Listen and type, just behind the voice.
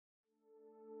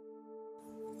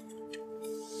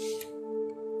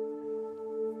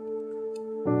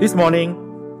This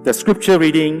morning, the scripture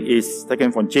reading is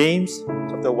taken from James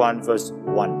chapter 1 verse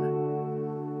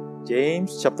 1.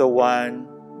 James chapter 1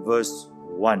 verse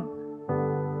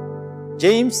 1.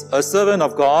 James, a servant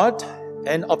of God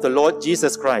and of the Lord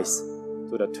Jesus Christ,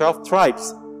 to the 12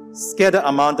 tribes scattered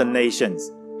among the nations.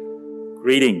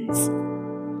 Greetings.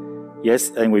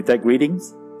 Yes, and with that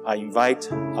greetings, I invite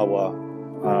our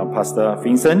Pastor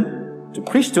Vincent to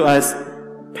preach to us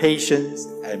patience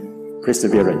and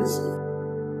perseverance.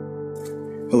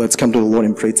 Well, let's come to the Lord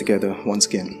and pray together once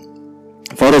again.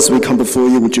 Father, as we come before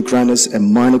you, would you grant us a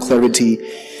mind of clarity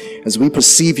as we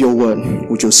perceive your word?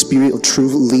 Would your spirit of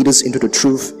truth lead us into the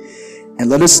truth? And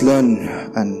let us learn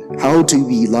and how to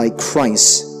be like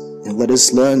Christ. And let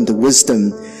us learn the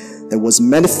wisdom that was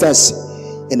manifest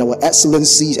in our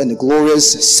excellencies and the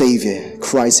glorious Savior,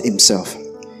 Christ himself.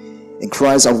 In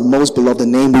Christ, our most beloved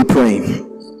name, we pray.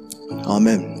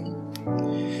 Amen.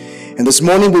 And this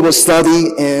morning we will study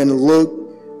and look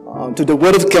to the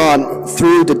Word of God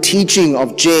through the teaching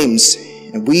of James.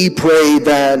 And we pray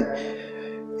that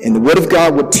the Word of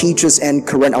God would teach us and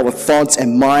correct our thoughts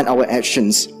and mind our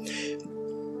actions.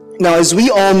 Now, as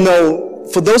we all know,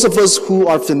 for those of us who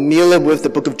are familiar with the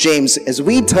book of James, as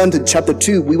we turn to chapter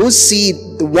 2, we will see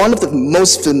one of the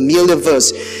most familiar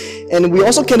verse. And we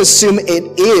also can assume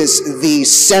it is the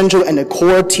central and the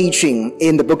core teaching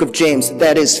in the book of James.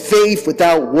 That is, faith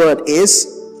without word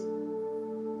is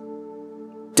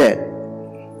dead.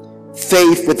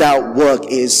 Faith without work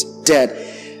is dead.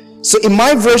 So in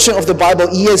my version of the Bible,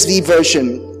 ESV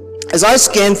version, as I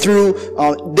scan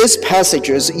through these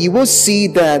passages, you will see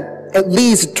that at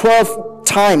least 12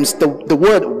 times the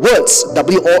word works,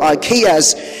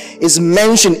 W-O-R-K-S, is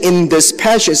mentioned in this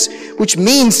passage, which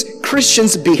means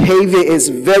Christians' behavior is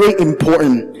very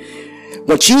important.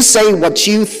 What you say, what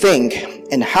you think,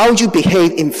 and how you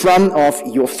behave in front of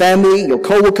your family, your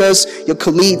co-workers, your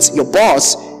colleagues, your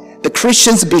boss, the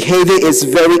Christian's behavior is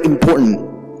very important.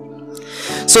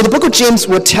 So the book of James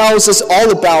will tell us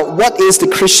all about what is the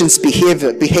Christian's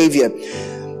behavior.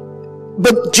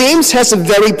 But James has a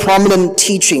very prominent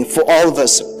teaching for all of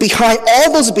us. Behind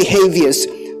all those behaviors,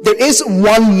 there is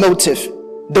one motive.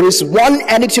 There is one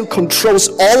attitude controls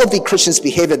all of the Christian's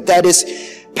behavior. That is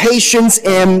patience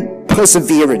and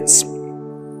perseverance.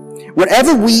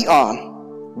 Wherever we are,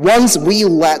 once we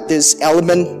lack this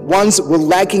element, once we're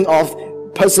lacking of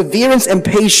perseverance and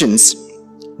patience,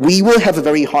 we will have a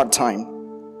very hard time.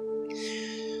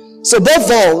 So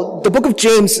therefore, the book of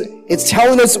James is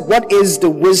telling us what is the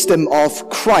wisdom of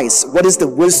Christ, what is the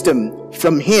wisdom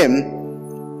from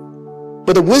him.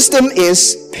 But the wisdom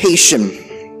is patient.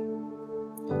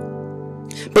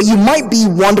 But you might be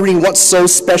wondering what's so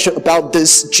special about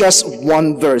this just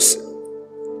one verse.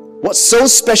 What's so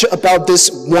special about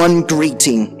this one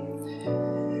greeting?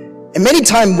 And many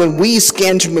times when we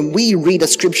when we read the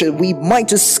scripture, we might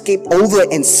just skip over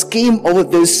and skim over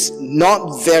this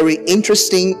not very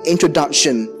interesting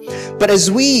introduction. But as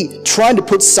we try to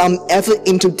put some effort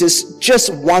into this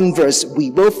just one verse,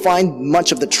 we will find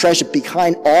much of the treasure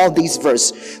behind all these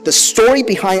verses. The story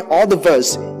behind all the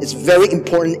verse is very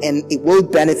important and it will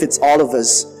benefit all of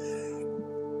us.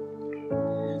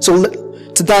 So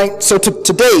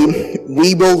today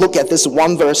we will look at this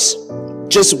one verse,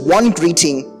 just one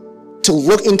greeting, to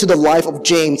look into the life of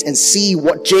James and see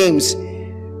what James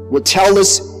would tell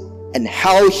us and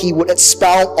how he would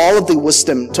expound all of the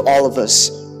wisdom to all of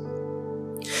us.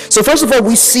 So first of all,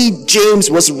 we see James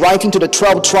was writing to the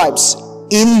 12 tribes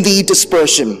in the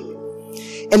dispersion.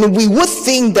 And we would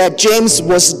think that James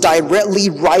was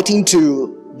directly writing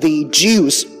to the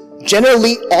Jews,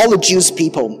 generally all the Jewish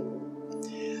people.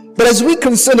 But as we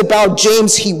concern about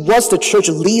James, he was the church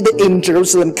leader in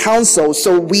Jerusalem council.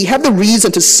 So we have the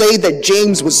reason to say that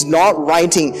James was not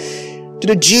writing to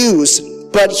the Jews,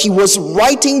 but he was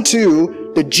writing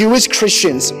to the Jewish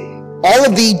Christians, all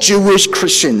of the Jewish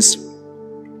Christians.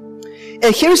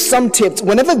 And here's some tips.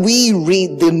 Whenever we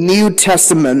read the New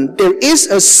Testament, there is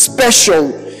a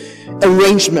special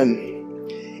arrangement.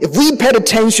 If we paid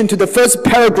attention to the first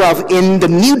paragraph in the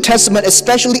New Testament,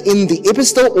 especially in the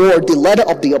epistle or the letter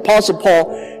of the Apostle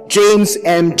Paul, James,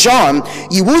 and John,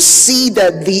 you will see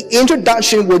that the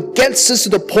introduction will get us to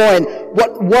the point.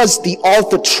 What was the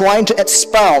author trying to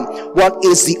expound? What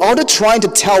is the author trying to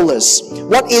tell us?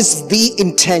 What is the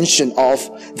intention of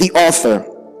the author?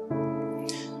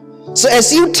 So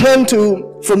as you turn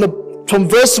from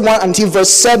verse 1 until verse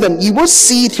 7, you will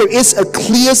see there is a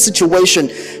clear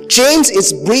situation. James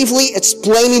is briefly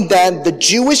explaining that the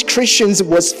Jewish Christians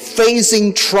was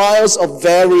facing trials of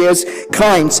various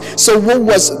kinds. So what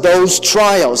was those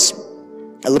trials?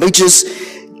 Let me just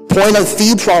point out a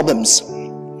few problems.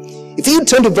 If you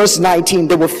turn to verse 19,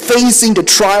 they were facing the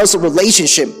trials of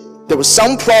relationship. There was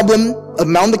some problem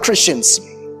among the Christians.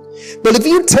 But if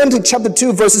you turn to chapter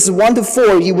 2, verses 1 to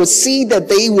 4, you will see that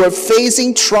they were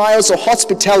facing trials of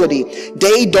hospitality.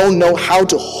 They don't know how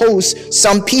to host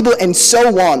some people and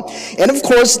so on. And of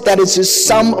course, that is just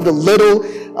some of the little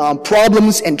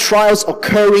problems and trials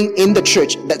occurring in the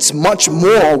church. That's much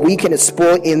more we can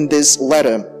explore in this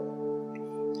letter.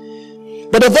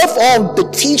 But above all, the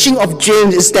teaching of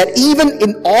James is that even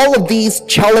in all of these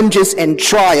challenges and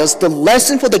trials, the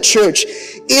lesson for the church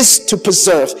is to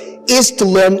persevere, is to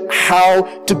learn how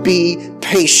to be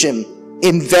patient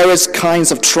in various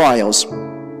kinds of trials.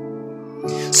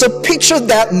 So picture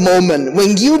that moment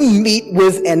when you meet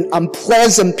with an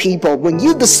unpleasant people, when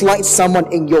you dislike someone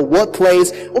in your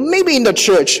workplace, or maybe in the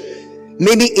church,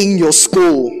 maybe in your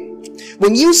school.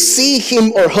 When you see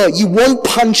him or her, you won't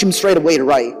punch him straight away,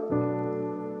 right?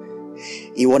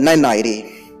 You will not.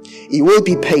 You will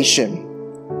be patient.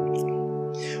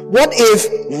 What if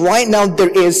right now there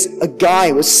is a guy,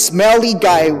 a smelly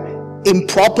guy,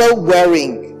 improper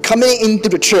wearing, coming into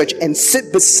the church and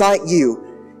sit beside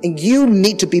you, and you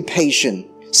need to be patient.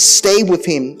 Stay with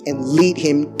him and lead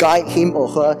him, guide him or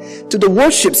her to the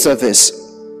worship service.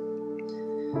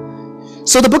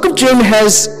 So the book of James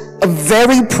has a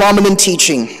very prominent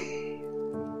teaching.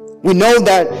 We know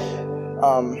that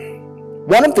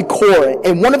one of the core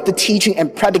and one of the teaching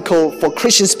and practical for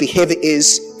Christians' behavior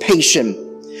is patience.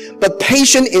 But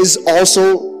patience is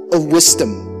also a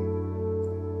wisdom.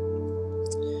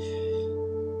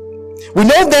 We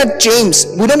know that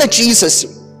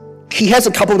Jesus, he has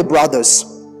a couple of brothers.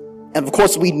 And of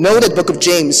course, we know that the book of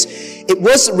James, it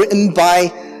was written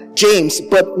by James,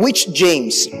 but which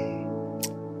James?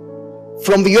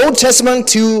 From the Old Testament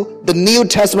to the New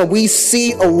Testament, we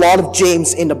see a lot of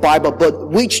James in the Bible,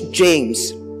 but which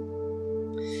James?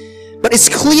 But it's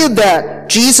clear that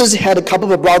Jesus had a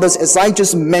couple of brothers, as I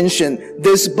just mentioned.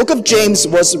 This book of James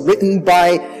was written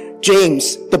by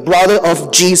James, the brother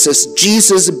of Jesus,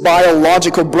 Jesus'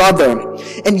 biological brother.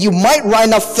 And you might right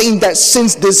now think that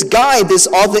since this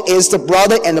author is the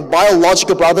brother and the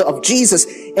biological brother of Jesus,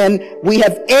 and we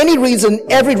have every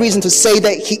reason to say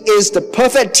that he is the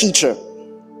perfect teacher.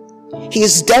 He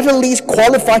is definitely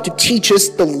qualified to teach us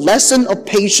the lesson of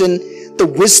patience, the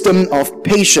wisdom of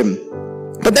patience.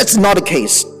 But that's not the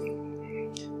case.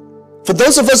 For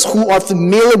those of us who are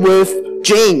familiar with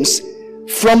James,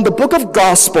 from the book of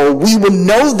Gospel, we will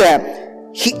know that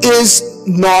he is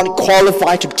not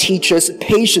qualified to teach us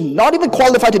patience, not even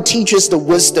qualified to teach us the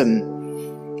wisdom.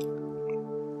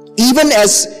 Even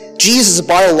as Jesus'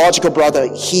 biological brother,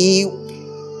 he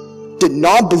did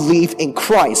not believe in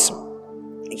Christ.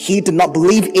 He did not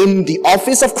believe in the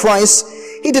office of Christ.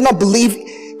 He did not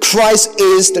believe Christ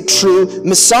is the true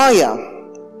Messiah.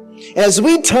 And as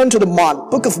we turn to the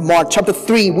book of Mark, chapter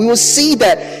 3, we will see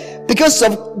that because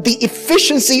of the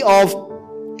efficiency of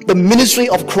the ministry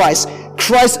of Christ,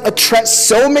 Christ attracts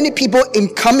so many people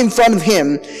come in front of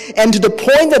him, and to the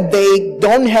point that they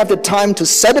don't have the time to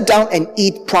settle down and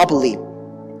eat properly.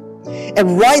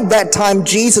 And right that time,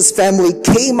 Jesus' family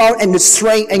came out and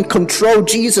restrained and controlled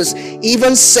Jesus,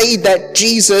 even say that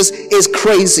Jesus is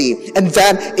crazy, and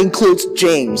that includes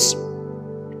James.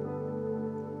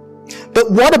 But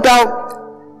what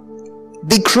about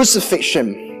the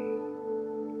crucifixion?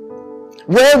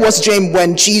 Where was James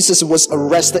when Jesus was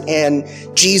arrested and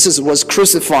Jesus was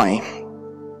crucified?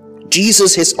 James,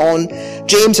 his own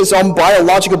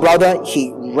biological brother,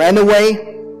 he ran away.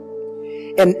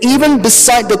 And even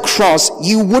beside the cross,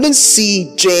 you wouldn't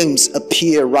see James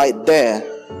appear right there.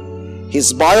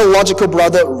 His biological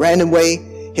brother ran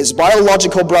away. His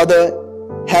biological brother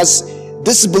has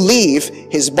disbelief.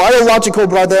 His biological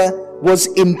brother was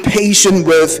impatient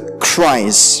with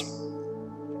Christ.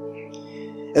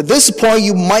 At this point,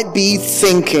 you might be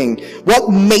thinking, what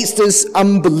makes this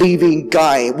unbelieving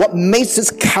guy, what makes this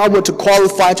coward to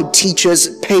qualify to teach us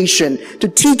patience, to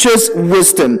teach us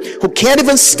wisdom, who can't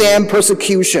even stand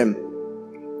persecution,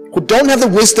 who don't have the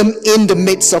wisdom in the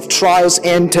midst of trials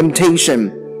and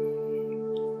temptation?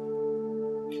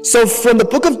 So from the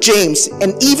book of James,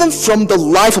 and even from the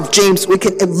life of James, we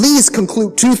can at least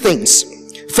conclude two things.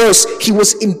 First, he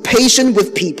was impatient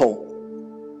with people.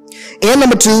 And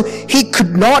number two, he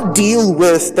could not deal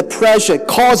with the pressure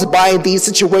caused by the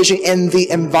situation and the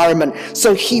environment.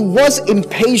 So he was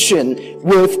impatient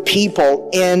with people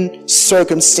and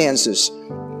circumstances.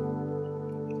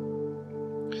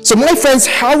 So my friends,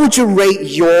 how would you rate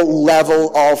your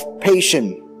level of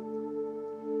patience?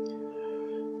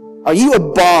 Are you a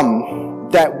bomb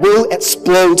that will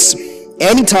explode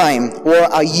anytime? Or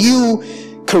are you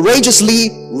courageously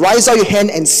raise out your hand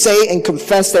and say and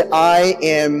confess that I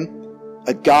am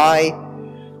a guy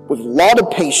with a lot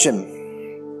of patience.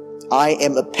 I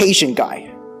am a patient guy.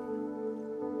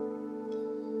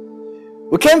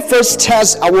 We can first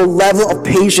test our level of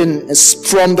patience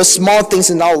from the small things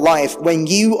in our life. When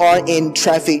you are in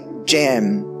traffic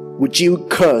jam, would you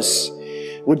curse?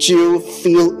 Would you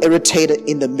feel irritated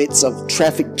in the midst of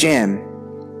traffic jam?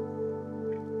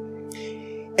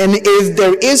 And if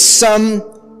there is some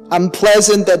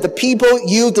unpleasant that the people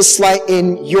you dislike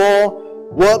in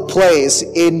your workplace,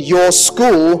 in your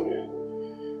school,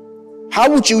 how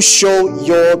would you show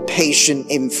your patience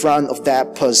in front of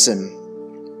that person?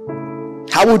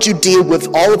 How would you deal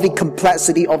with all of the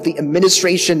complexity of the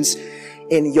administrations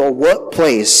in your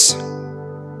workplace?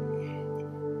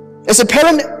 As a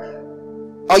parent,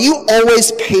 are you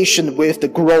always patient with the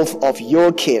growth of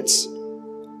your kids?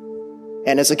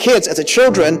 And as a kids, as a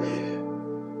children,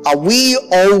 are we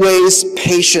always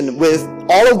patient with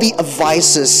all of the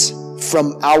advices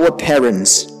from our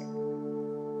parents?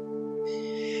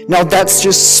 Now that's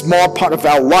just a small part of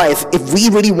our life. If we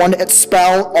really want to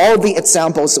expound all the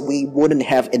examples, we wouldn't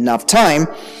have enough time.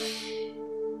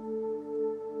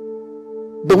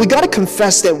 But we got to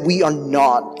confess that we are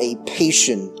not a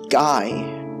patient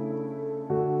guy.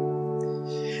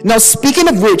 Now, speaking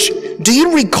of which, do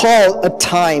you recall a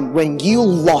time when you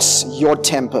lost your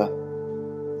temper?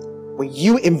 When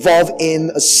you involved in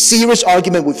a serious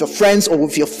argument with your friends or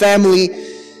with your family,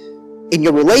 in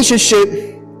your relationship?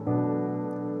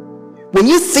 When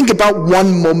you think about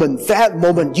one moment, that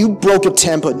moment you broke your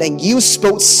temper and you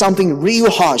spoke something real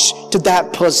harsh to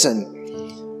that person.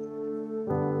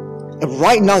 And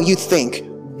right now you think,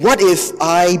 what if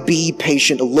I be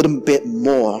patient a little bit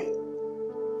more?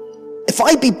 If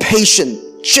I be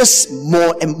patient just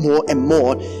more and more and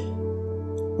more,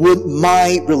 would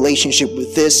my relationship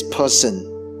with this person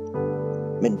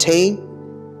maintain,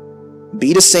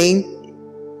 be the same?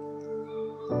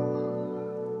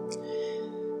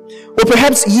 Or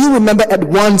perhaps you remember at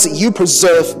once you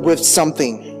preserve with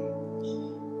something.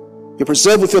 You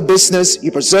preserve with your business,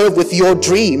 you preserve with your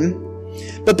dream.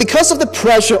 But because of the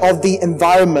pressure of the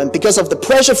environment, because of the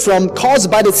pressure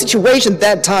caused by the situation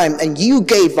that time, and you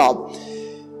gave up.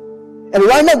 And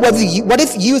right now, what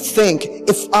if you think,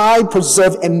 if I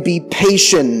preserve and be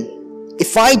patient,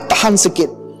 if I dance it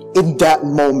in that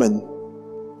moment,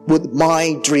 would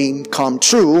my dream come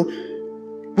true?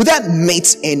 Would that make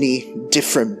any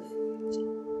difference?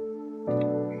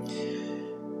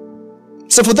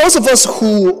 So for those of us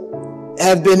who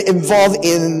have been involved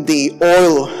in the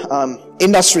oil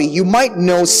industry, you might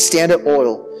know Standard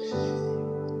Oil.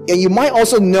 And you might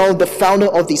also know the founder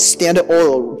of the Standard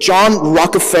Oil, John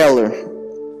Rockefeller.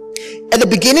 At the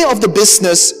beginning of the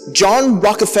business, John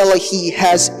Rockefeller, he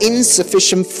has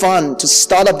insufficient fund to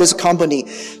start up this company.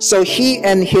 So he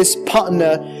and his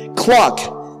partner, Clark,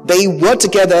 they worked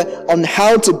together on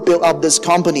how to build up this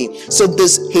company. So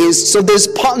this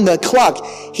partner, Clark,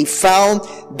 he found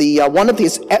one of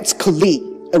his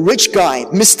ex-colleagues, a rich guy,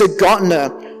 Mr. Gardner,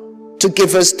 to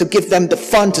give them the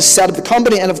fund to set up the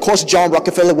company. And of course, John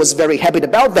Rockefeller was very happy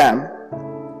about that.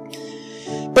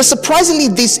 But surprisingly,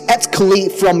 this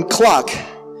ex-colleague from Clark,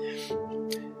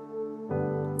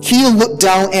 he looked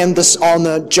down and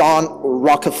dishonored John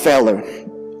Rockefeller.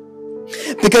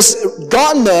 Because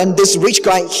Gardner, this rich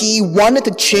guy, he wanted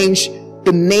to change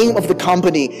the name of the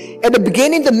company. At the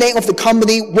beginning, the name of the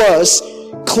company was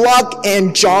Clark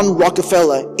and John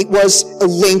Rockefeller. It was a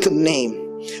link name.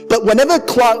 But whenever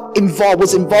Clark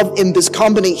was involved in this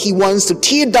company, he wants to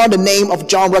tear down the name of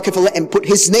John Rockefeller and put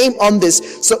his name on this.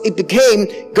 So it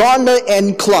became Gardner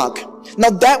and Clark.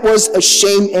 Now that was a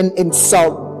shame and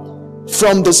insult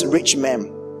from this rich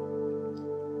man.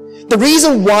 The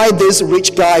reason why this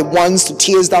rich guy wants to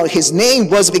tear down his name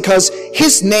was because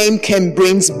his name can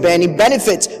bring many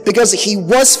benefits, because he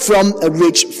was from a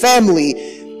rich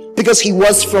family, because he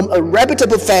was from a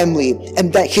reputable family,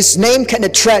 and that his name can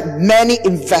attract many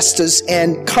investors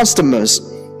and customers.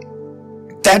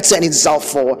 That's an insult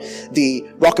for the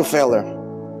Rockefeller.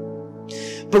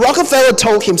 But Rockefeller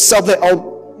told himself that,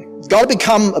 gotta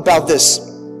become about this.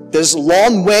 There's a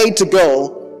long way to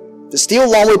go. There's still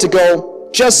a long way to go.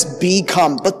 Just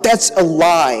become. But that's a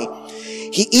lie.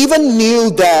 He even knew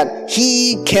that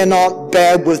he cannot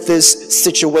bear with this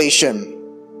situation.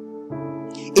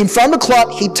 In front of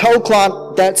Clark, he told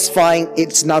Clark, that's fine,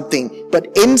 it's nothing. But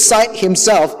inside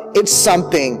himself, it's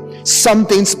something.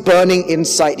 Something's burning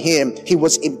inside him. He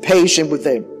was impatient with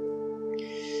it.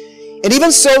 And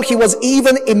even so, he was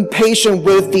even impatient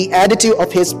with the attitude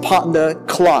of his partner,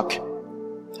 Clark.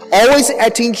 always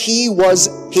acting he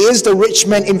is the rich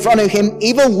man in front of him,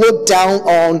 even looked down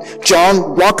on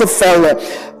John Rockefeller.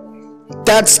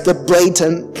 That's the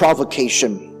blatant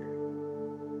provocation.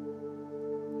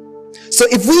 So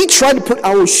if we try to put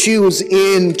our shoes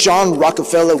in John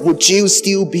Rockefeller, would you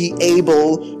still be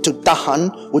able to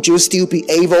tahan? Would you still be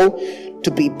able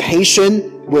to be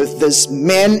patient with this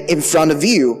man in front of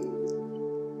you?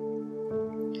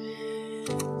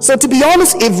 So to be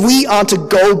honest, if we are to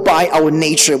go by our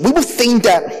nature, we would think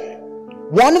that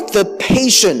one of the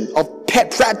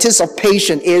practice of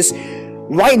patience is,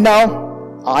 right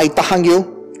now, I tahan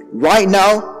you. Right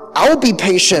now, I'll be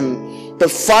patient. But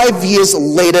 5 years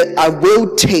later, I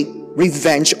will take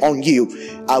revenge on you.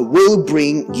 I will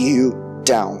bring you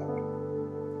down.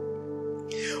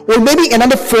 Or maybe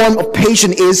another form of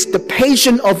patience is the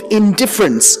patience of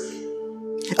indifference.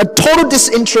 A total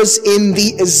disinterest in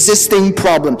the existing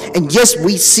problem. And yes,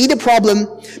 we see the problem,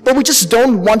 but we just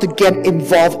don't want to get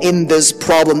involved in this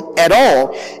problem at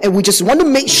all. And we just want to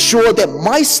make sure that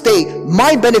my stay,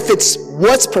 my benefits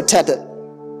was protected.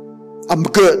 I'm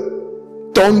good.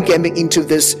 Don't get me into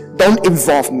this. Don't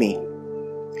involve me.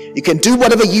 You can do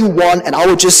whatever you want, and I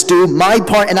will just do my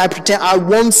part, and I pretend I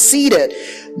won't see that.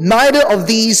 Neither of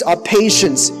these are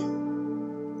patience.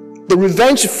 The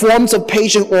revenge forms of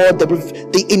patience, or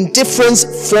the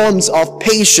indifference forms of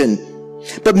patience.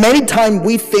 But many times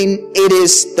we think it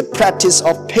is the practice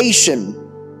of patience.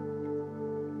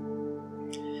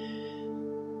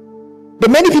 But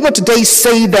many people today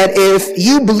say that if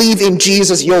you believe in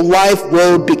Jesus, your life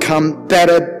will become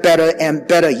better, better, and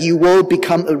better. You will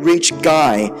become a rich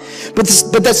guy. But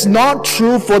that's not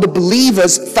true for the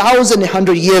believers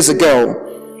 1,100 years ago.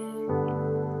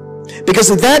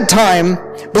 Because at that time,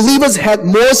 believers had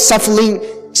more suffering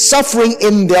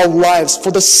in their lives for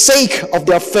the sake of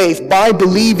their faith by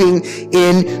believing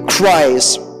in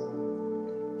Christ.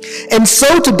 And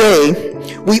so today,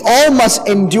 we all must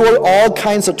endure all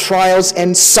kinds of trials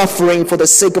and suffering for the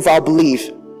sake of our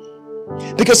belief.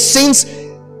 Because since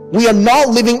we are not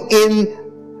living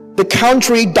in the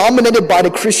country dominated by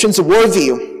the Christian's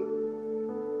worldview,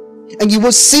 and you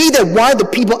will see that why the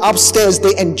people upstairs,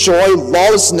 they enjoy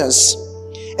lawlessness.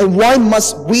 And why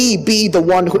must we be the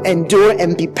one who endure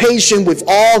and be patient with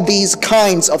all these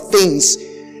kinds of things,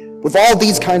 with all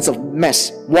these kinds of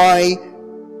mess? Why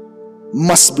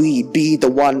must we be the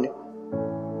one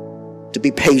to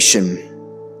be patient?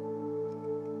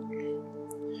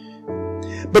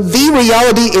 But the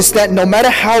reality is that no matter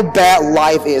how bad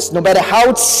life is, no matter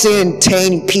how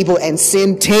sin-tainted people and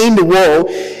sin-tainted the world,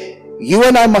 you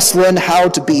and I must learn how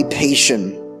to be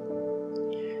patient.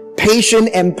 Patience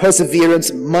and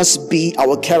perseverance must be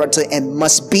our character and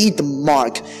must be the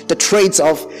mark, the traits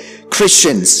of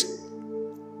Christians.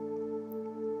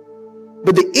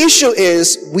 But the issue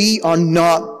is we are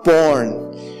not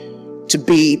born to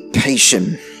be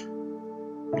patient.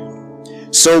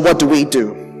 So what do?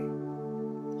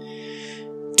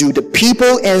 Do the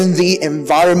people and the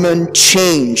environment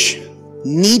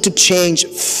need to change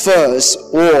first,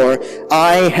 or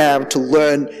I have to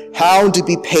learn how to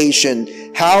be patient,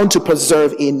 how to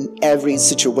persevere in every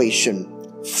situation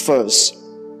first?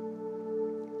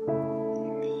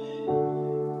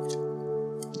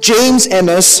 James and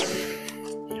us,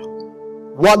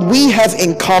 what we have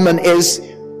in common is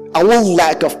our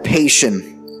lack of patience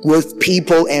with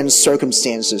people and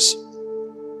circumstances.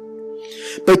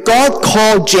 But God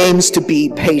called James to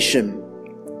be patient,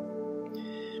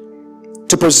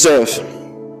 to preserve.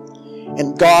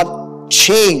 And God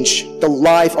changed the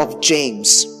life of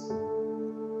James.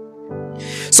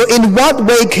 So in what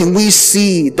way can we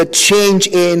see the change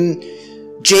in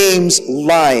James'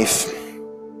 life?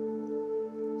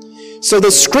 So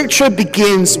the scripture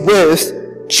begins with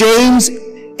James,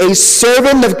 a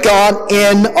servant of God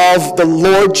and of the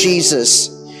Lord Jesus.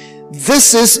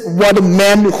 This is what a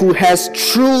man who has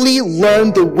truly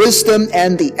learned the wisdom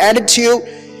and the attitude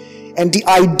and the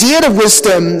idea of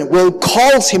wisdom will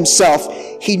call himself.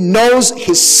 He knows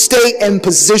his state and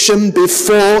position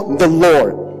before the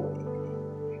Lord.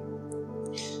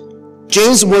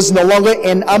 James was no longer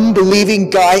an unbelieving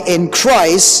guy in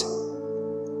Christ,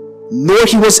 nor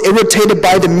he was irritated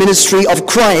by the ministry of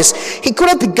Christ. He could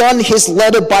have begun his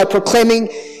letter by proclaiming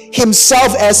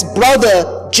himself as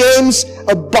brother James,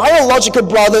 a biological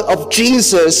brother of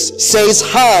Jesus, says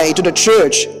hi to the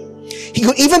church. He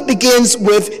could even begins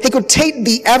with, he could take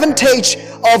the advantage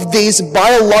of this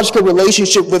biological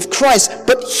relationship with Christ,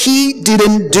 but he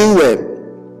didn't do it.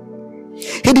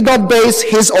 He did not base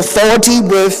his authority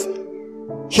with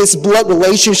his blood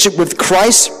relationship with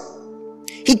Christ.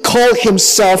 He called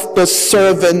himself the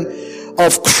servant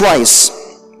of Christ.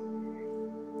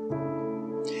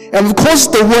 And of course,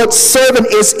 the word servant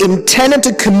is intended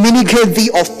to communicate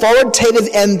the authoritative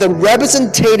and the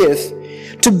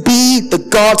representative, to be the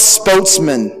God's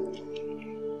spokesman.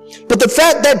 But the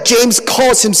fact that James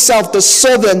calls himself the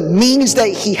servant means that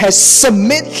he has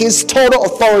submitted his total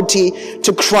authority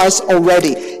to Christ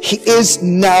already. He is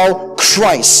now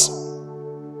Christ.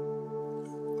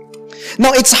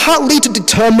 Now, it's hardly to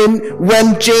determine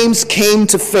when James came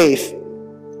to faith.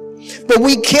 But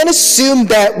we can assume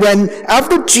that when,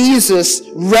 after Jesus'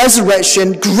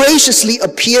 resurrection, graciously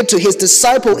appeared to his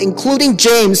disciple, including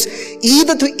James,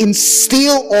 either to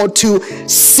instill or to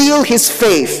seal his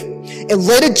faith. And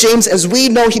later James, as we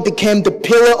know, he became the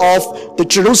pillar of the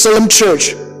Jerusalem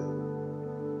church.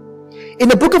 In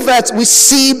the book of Acts, we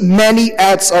see many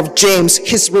acts of James,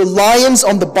 his reliance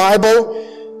on the Bible,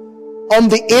 on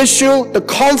the issue, the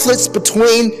conflicts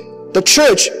between the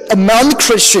church among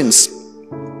Christians,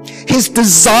 his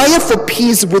desire for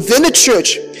peace within the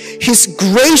church, his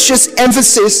gracious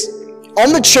emphasis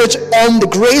on the church, on the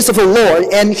grace of the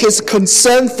Lord, and his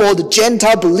concern for the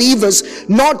Gentile believers,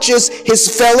 not just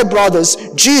his fellow brothers,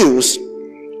 Jews.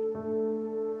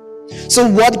 So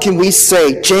what can we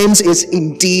say? James is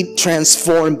indeed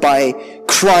transformed by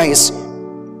Christ.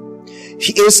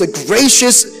 He is a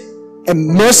gracious and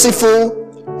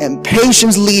merciful and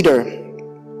patient leader.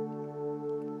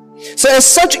 So as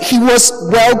such, he was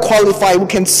well qualified. We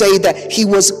can say that he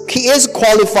is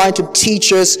qualified to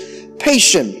teach us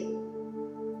patience.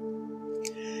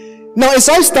 Now, as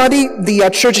I study the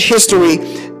church history,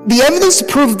 the evidence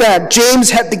proved that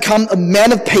James had become a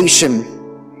man of patience.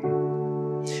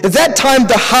 At that time,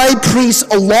 the high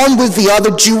priest, along with the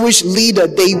other Jewish leader,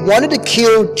 they wanted to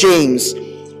kill James.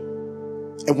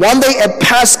 And one day at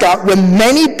Pascha, when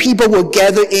many people were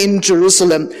gathered in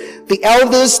Jerusalem, the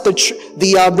elders,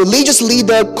 the religious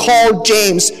leader called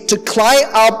James to climb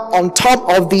up on top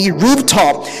of the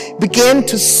rooftop, began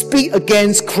to speak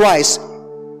against Christ.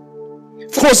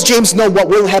 Of course, James knows what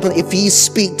will happen if he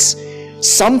speaks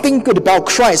something good about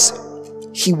Christ.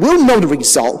 He will know the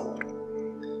result.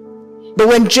 But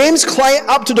when James climbed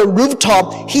up to the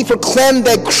rooftop, he proclaimed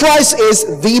that Christ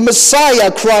is the Messiah,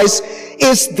 Christ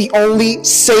is the only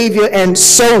Savior, and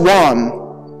so on.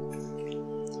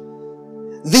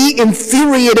 The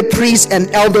infuriated priests and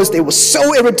elders, they were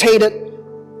so irritated,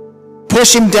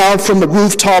 pushed him down from the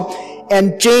rooftop,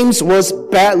 and James was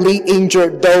badly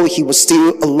injured, though he was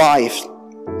still alive.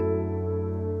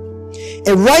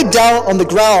 And right down on the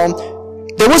ground,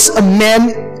 there was a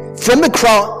man from the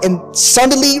crowd and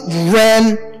suddenly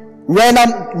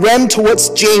ran towards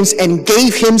James and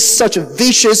gave him such a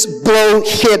vicious blow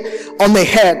hit on the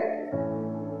head,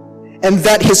 and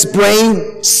that his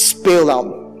brain spilled out.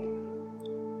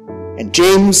 And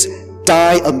James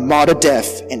died a martyr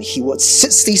death, and he was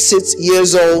 66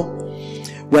 years old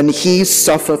when he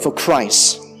suffered for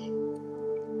Christ.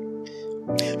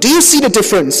 Do you see the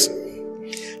difference?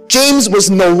 James was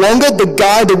no longer the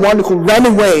guy, the one who ran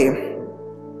away.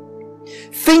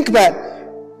 Think that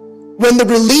when the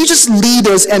religious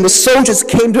leaders and the soldiers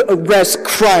came to arrest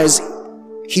Christ,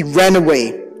 he ran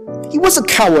away. He was a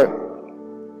coward.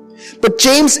 But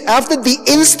James, after the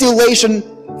instillation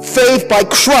faith by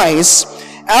Christ,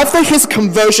 after his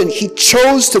conversion, he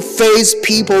chose to face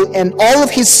people and all of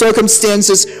his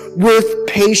circumstances with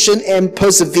patience and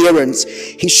perseverance.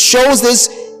 He shows this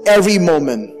every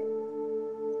moment.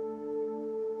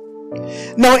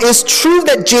 Now, it's true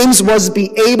that James was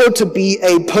able to be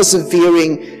a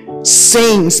persevering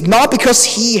saint, not because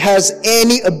he has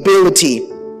any ability,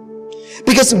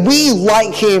 because we,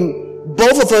 like him,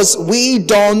 both of us, we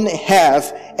don't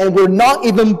have, and we're not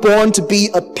even born to be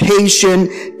a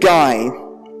patient guy.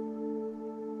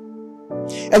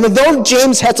 And although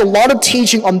James has a lot of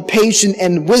teaching on patience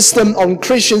and wisdom on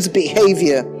Christians'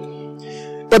 behavior,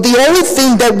 but the only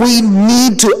thing that we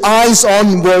need to eyes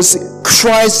on was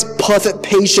Christ's perfect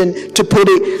patience, to put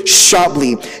it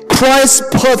sharply. Christ's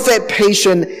perfect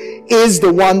patience is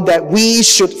the one that we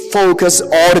should focus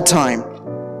all the time.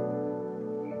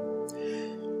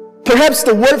 Perhaps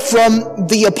the word from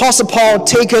the Apostle Paul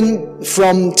taken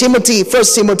from Timothy, 1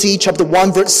 Timothy chapter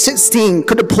 1 verse 16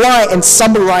 could apply and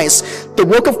summarize the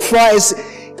work of Christ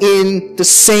in the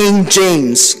Saint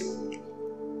James.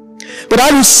 But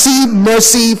I receive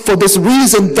mercy for this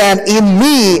reason, that in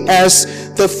me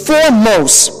as the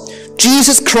foremost,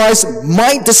 Jesus Christ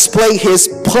might display his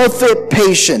perfect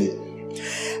patience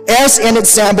as an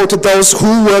example to those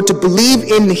who were to believe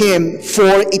in him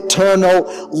for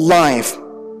eternal life.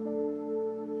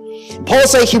 Paul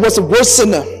said he was the worst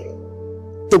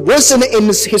sinner in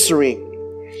his history.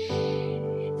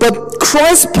 But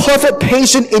Christ's perfect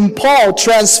patience in Paul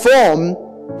transformed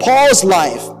Paul's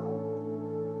life.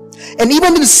 And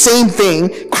even in the same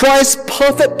thing, Christ's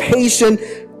perfect patience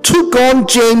took on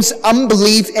James'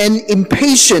 unbelief and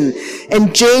impatience,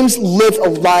 and James lived a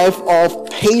life of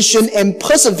patience and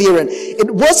perseverance. It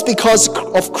was because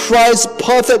of Christ's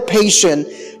perfect patience,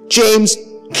 James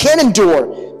can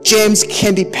endure, James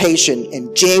can be patient,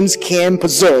 and James can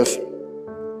persevere.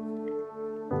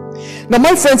 Now,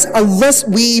 my friends, unless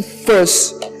we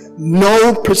first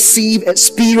know, perceive,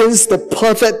 experience the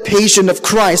perfect patience of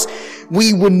Christ,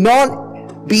 we would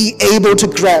not be able to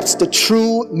grasp the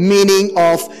true meaning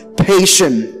of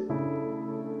patience.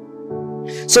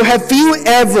 So have you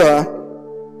ever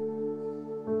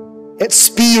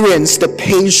experienced the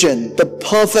patience, the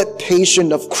perfect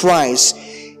patience of Christ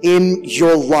in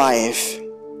your life?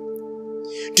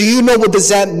 Do you know what does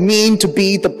that mean to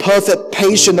be the perfect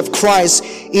patience of Christ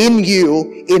in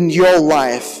you, in your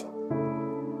life?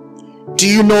 Do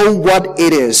you know what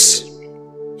it is?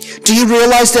 Do you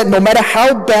realize that no matter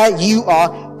how bad you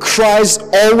are, Christ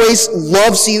always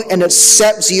loves you and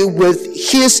accepts you with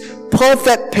His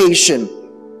perfect patience?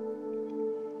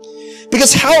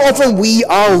 Because how often we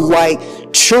are like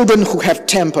children who have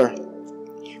temper.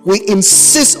 We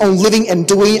insist on living and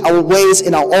doing our ways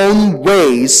in our own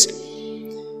ways.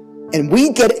 And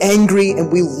we get angry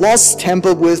and we lose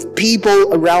temper with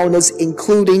people around us,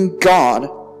 including God.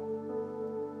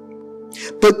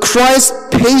 But Christ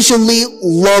patiently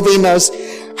loving us,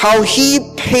 how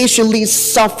He patiently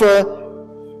suffered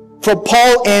for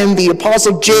Paul and the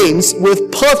Apostle James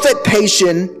with perfect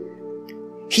patience,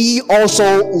 He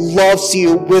also loves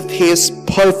you with His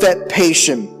perfect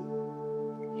patience.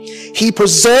 He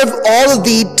preserved all of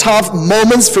the tough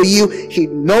moments for you. He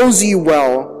knows you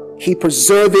well. He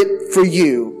preserved it for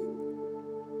you.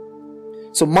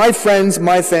 So my friends,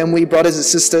 my family, brothers and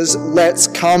sisters, let's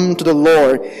come to the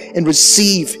Lord and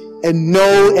receive and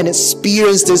know and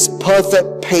experience this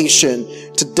perfect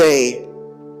patience today.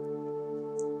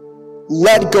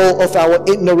 Let go of our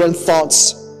ignorant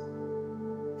thoughts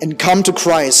and come to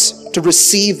Christ to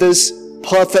receive this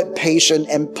perfect patience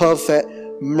and perfect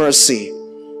mercy.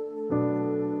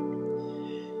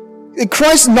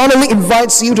 Christ not only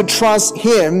invites you to trust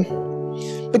Him,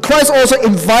 but Christ also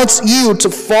invites you to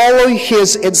follow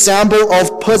His example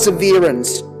of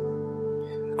perseverance.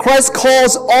 Christ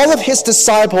calls all of His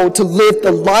disciples to live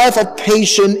the life of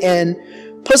patience and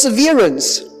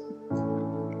perseverance.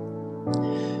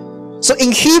 So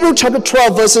in Hebrews chapter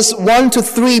 12 verses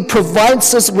 1-3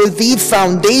 provides us with the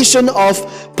foundation of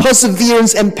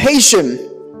perseverance and patience.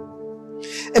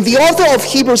 And the author of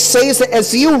Hebrews says that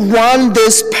as you run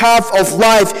this path of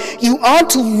life, you are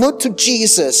to look to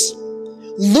Jesus.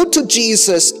 Look to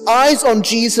Jesus, eyes on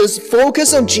Jesus,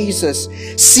 focus on Jesus.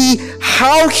 See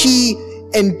how He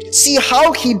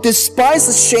despised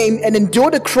the shame and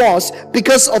endured the cross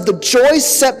because of the joy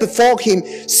set before Him.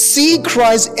 See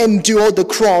Christ endure the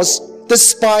cross,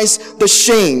 despise the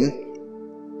shame.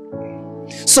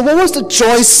 So what was the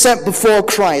joy set before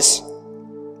Christ?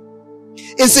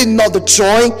 Is it not the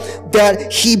joy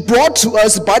that He brought to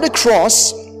us by the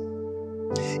cross?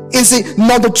 Is it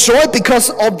not the joy because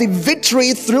of the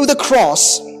victory through the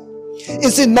cross?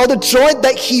 Is it not the joy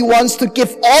that He wants to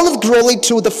give all of glory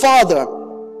to the Father?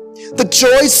 The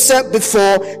joy set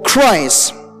before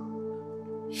Christ.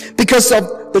 Because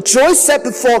of the joy set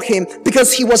before Him,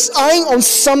 because He was eyeing on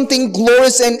something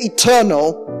glorious and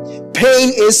eternal,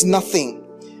 pain is nothing.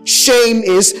 Shame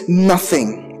is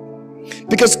nothing.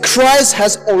 Because Christ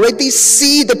has already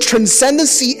seen the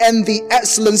transcendency and the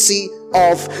excellency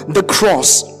of the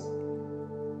cross.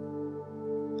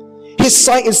 His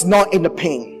sight is not in the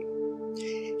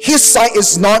pain. His sight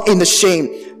is not in the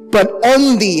shame, but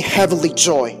on the heavenly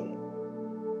joy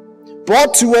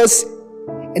brought to us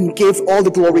and give all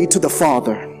the glory to the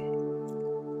Father.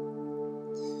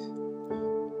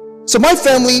 So my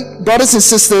family, brothers and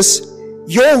sisters,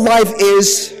 your life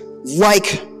is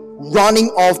like running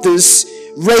off this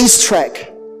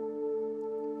racetrack.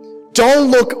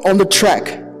 Don't look on the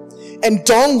track. And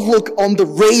don't look on the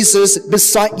racers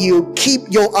beside you. Keep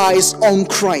your eyes on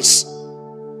Christ.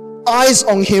 Eyes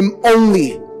on Him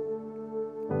only.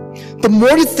 The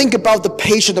more you think about the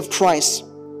patience of Christ,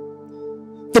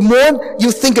 the more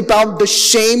you think about the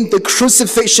shame, the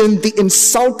crucifixion, the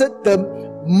insulted, the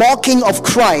mocking of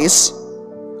Christ,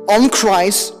 on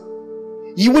Christ,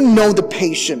 you will know the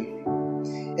patience.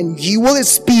 And you will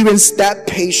experience that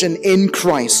patience in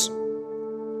Christ.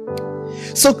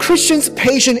 So Christians'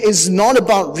 patience is not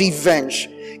about revenge.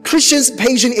 Christians'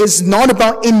 patience is not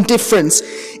about indifference.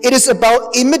 It is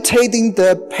about imitating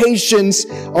the patience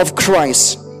of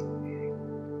Christ.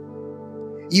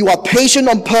 You are patient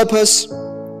on purpose.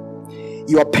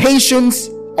 You are patient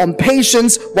on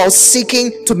patience while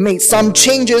seeking to make some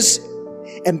changes,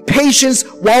 and patience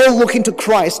while looking to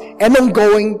Christ, and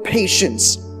ongoing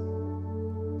patience.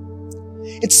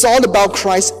 It's all about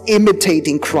Christ,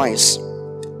 imitating Christ.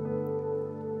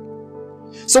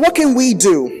 So what can we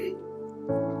do?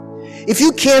 If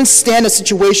you can't stand a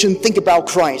situation, think about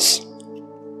Christ.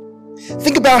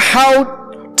 Think about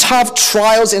how tough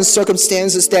trials and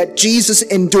circumstances that Jesus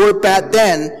endured back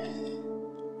then.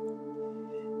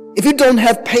 If you don't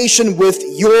have patience with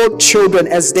your children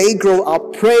as they grow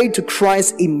up, pray to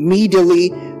Christ immediately.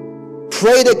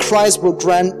 Pray that Christ will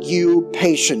grant you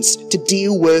patience to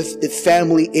deal with the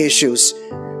family issues.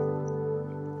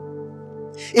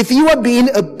 If you are being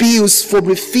abused for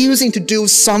refusing to do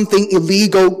something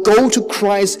illegal, go to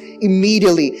Christ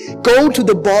immediately. Go to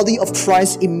the body of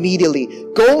Christ immediately.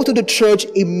 Go to the church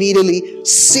immediately.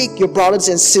 Seek your brothers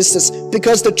and sisters,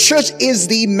 because the church is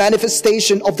the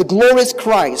manifestation of the glorious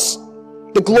Christ.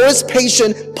 The glorious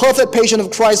patient, perfect patient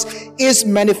of Christ is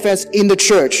manifest in the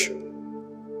church.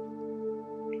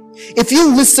 If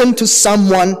you listen to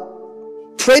someone,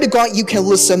 pray to God you can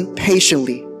listen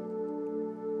patiently.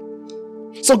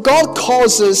 So God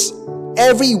calls us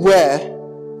everywhere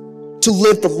to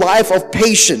live the life of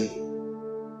patience.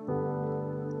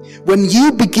 When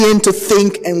you begin to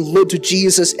think and look to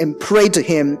Jesus and pray to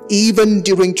Him, even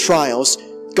during trials,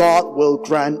 God will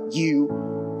grant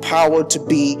you power to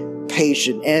be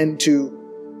patient and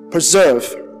to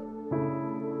persevere.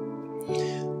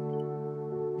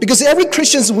 Because every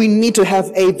Christian, we need to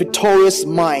have a victorious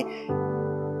mind.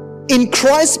 In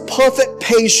Christ's perfect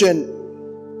patience,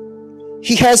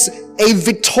 He has a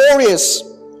victorious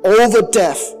over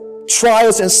death,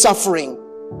 trials and suffering.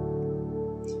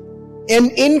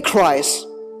 And in Christ,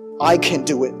 I can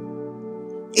do it.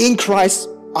 In Christ,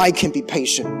 I can be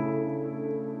patient.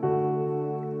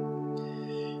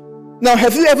 Now,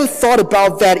 have you ever thought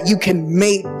about that you can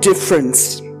make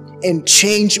difference and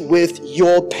change with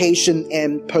your patience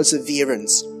and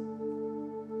perseverance?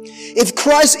 If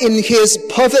Christ in His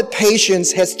perfect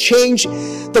patience has changed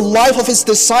the life of His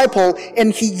disciple,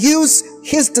 and He used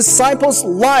His disciples'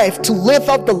 life to live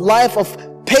up the life of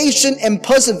patience and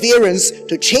perseverance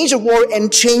to change the world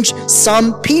and change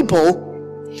some people,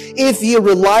 if you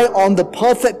rely on the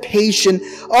perfect patience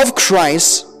of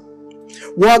Christ,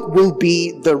 what will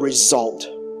be the result?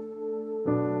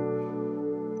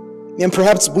 And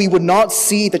perhaps we would not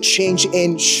see the change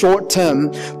in short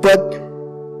term, but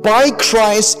by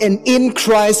Christ and in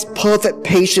Christ's perfect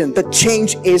patience, the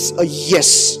change is a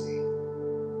yes.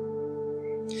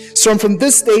 So from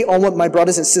this day onward, my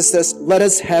brothers and sisters, let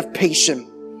us have patience.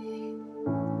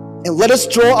 And let us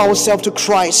draw ourselves to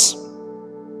Christ.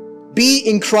 Be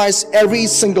in Christ every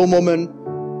single moment.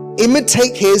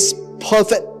 Imitate His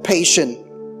perfect patience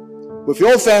with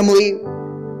your family,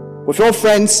 with your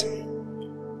friends,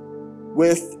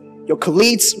 with your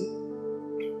colleagues,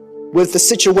 with the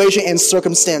situation and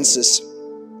circumstances.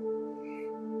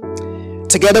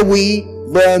 Together we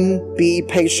learn, be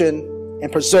patient,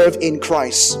 and persevere in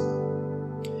Christ.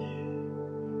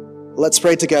 Let's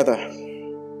pray together.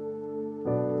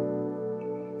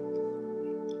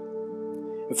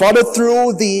 Father,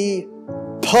 through the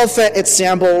perfect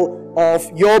example of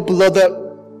your beloved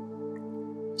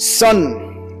Son,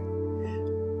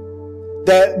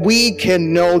 that we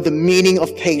can know the meaning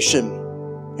of patience.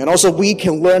 And also we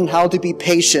can learn how to be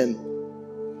patient.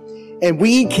 And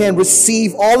we can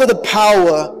receive all of the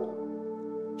power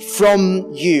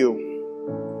from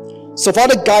you. So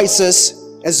Father, guide us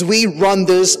as we run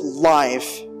this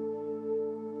life.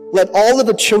 Let all of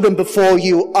the children before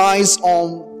you eyes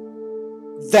on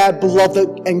that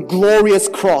beloved and glorious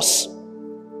cross.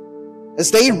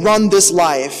 As they run this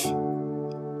life,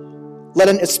 let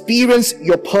them experience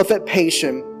your perfect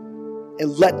patience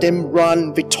and let them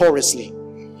run victoriously.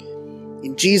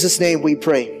 In Jesus' name we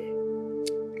pray.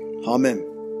 Amen.